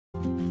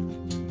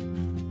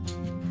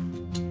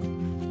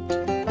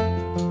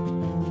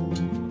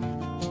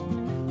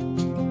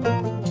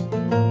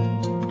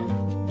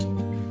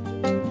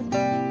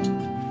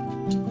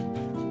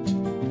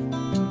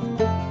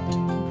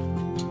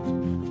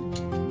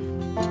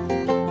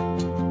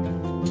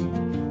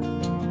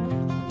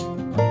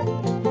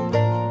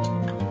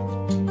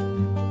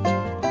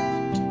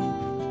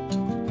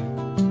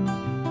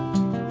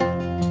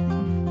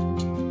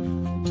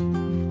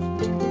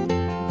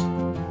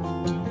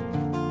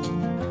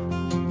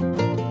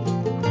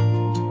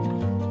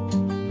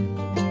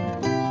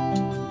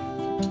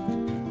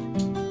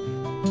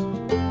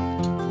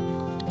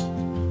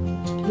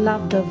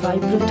Love the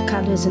vibrant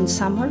colors in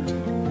summer.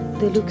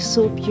 They look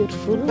so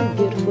beautiful,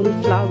 beautiful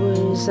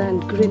flowers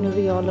and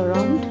greenery all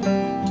around.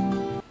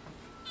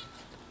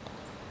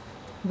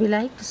 We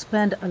like to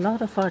spend a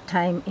lot of our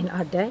time in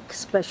our deck,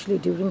 especially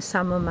during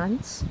summer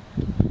months.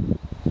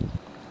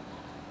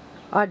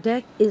 Our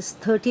deck is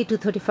 30 to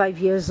 35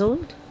 years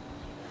old,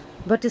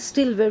 but is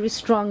still very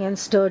strong and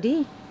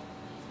sturdy.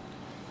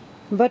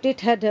 But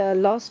it had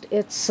lost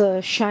its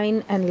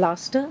shine and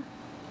luster.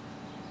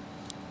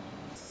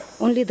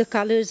 Only the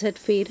colors had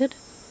faded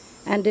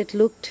and it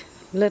looked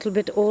a little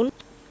bit old.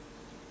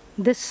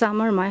 This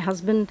summer my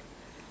husband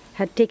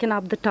had taken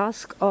up the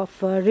task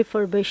of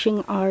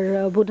refurbishing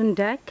our wooden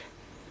deck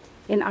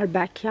in our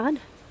backyard,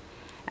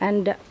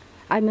 and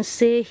I must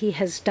say he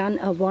has done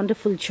a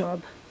wonderful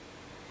job.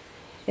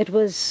 It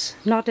was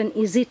not an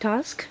easy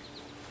task.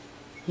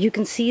 You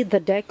can see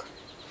the deck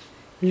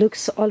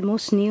looks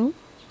almost new,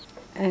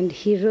 and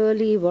he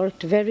really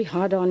worked very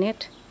hard on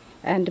it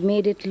and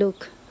made it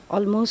look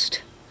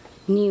almost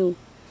new.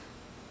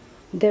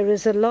 There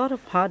is a lot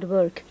of hard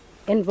work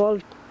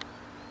involved.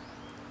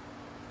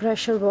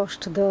 Pressure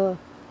washed the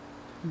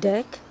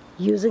deck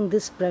using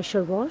this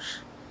pressure wash.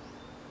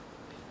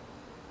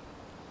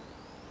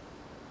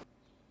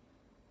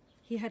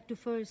 He had to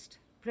first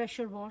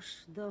pressure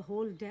wash the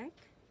whole deck,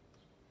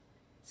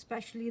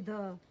 especially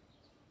the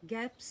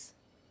gaps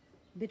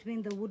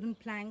between the wooden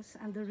planks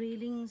and the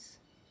railings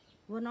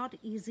were not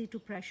easy to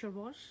pressure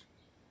wash.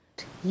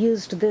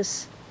 Used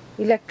this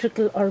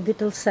electrical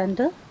orbital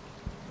sander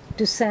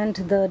to sand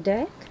the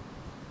deck.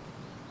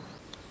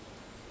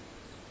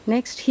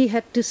 Next he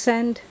had to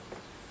sand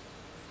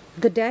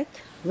the deck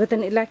with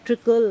an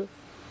electrical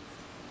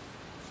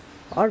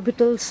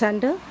orbital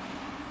sander,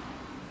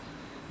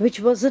 which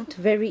wasn't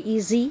very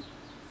easy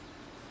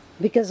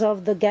because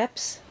of the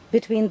gaps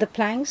between the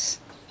planks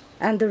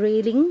and the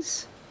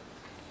railings,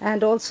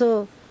 and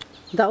also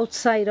the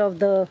outside of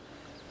the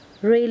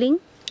railing,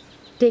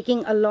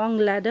 taking a long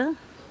ladder.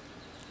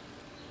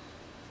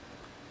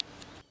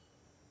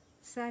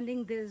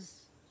 Sanding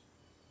this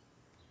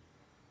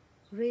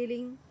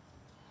railing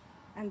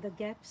and the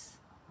gaps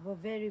were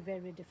very,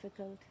 very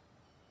difficult.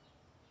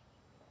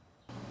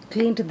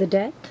 Cleaned the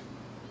deck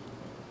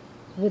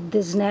with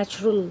these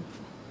natural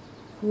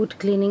wood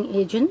cleaning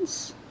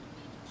agents.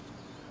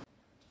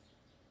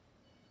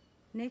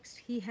 Next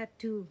he had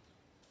to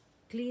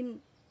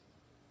clean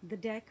the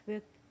deck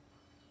with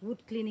wood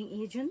cleaning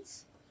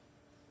agents.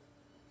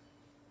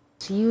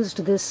 He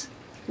used this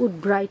wood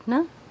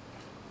brightener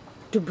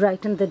to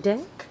brighten the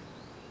deck.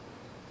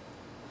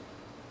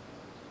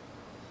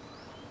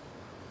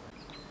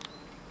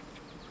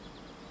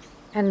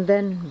 And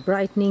then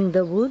brightening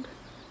the wood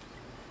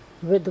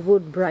with the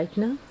wood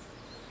brightener.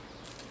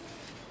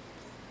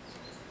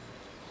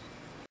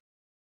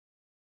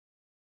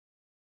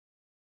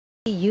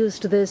 He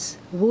used this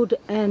wood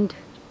and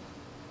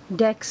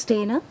deck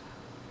stainer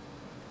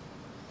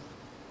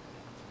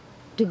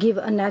to give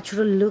a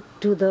natural look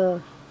to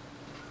the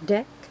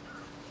deck.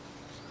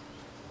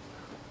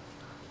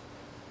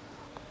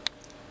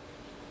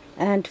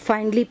 And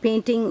finally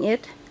painting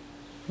it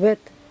with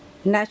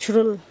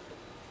natural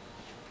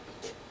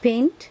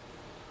paint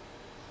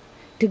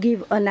to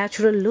give a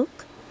natural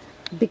look,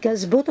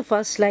 because both of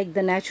us like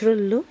the natural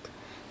look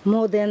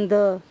more than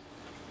the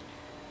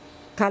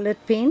colored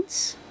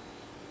paints.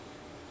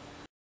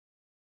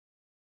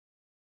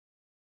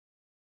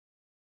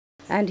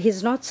 And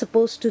he's not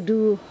supposed to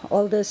do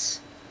all this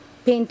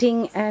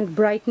painting and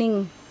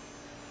brightening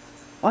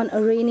on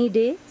a rainy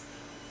day,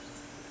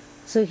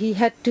 so he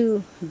had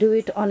to do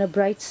it on a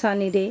bright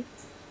sunny day.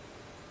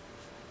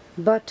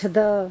 But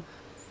the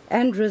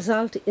end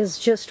result is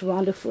just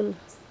wonderful.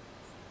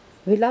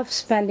 We love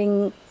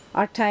spending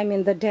our time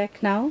in the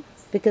deck now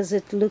because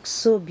it looks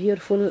so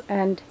beautiful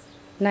and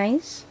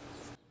nice.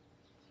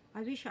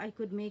 I wish I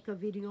could make a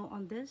video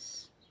on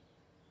this.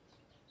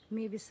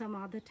 Maybe some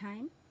other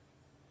time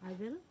I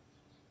will,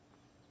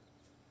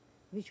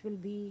 which will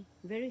be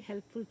very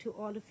helpful to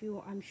all of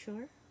you, I'm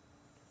sure.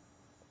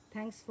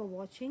 Thanks for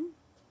watching.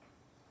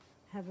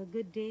 Have a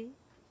good day.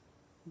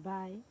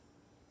 Bye.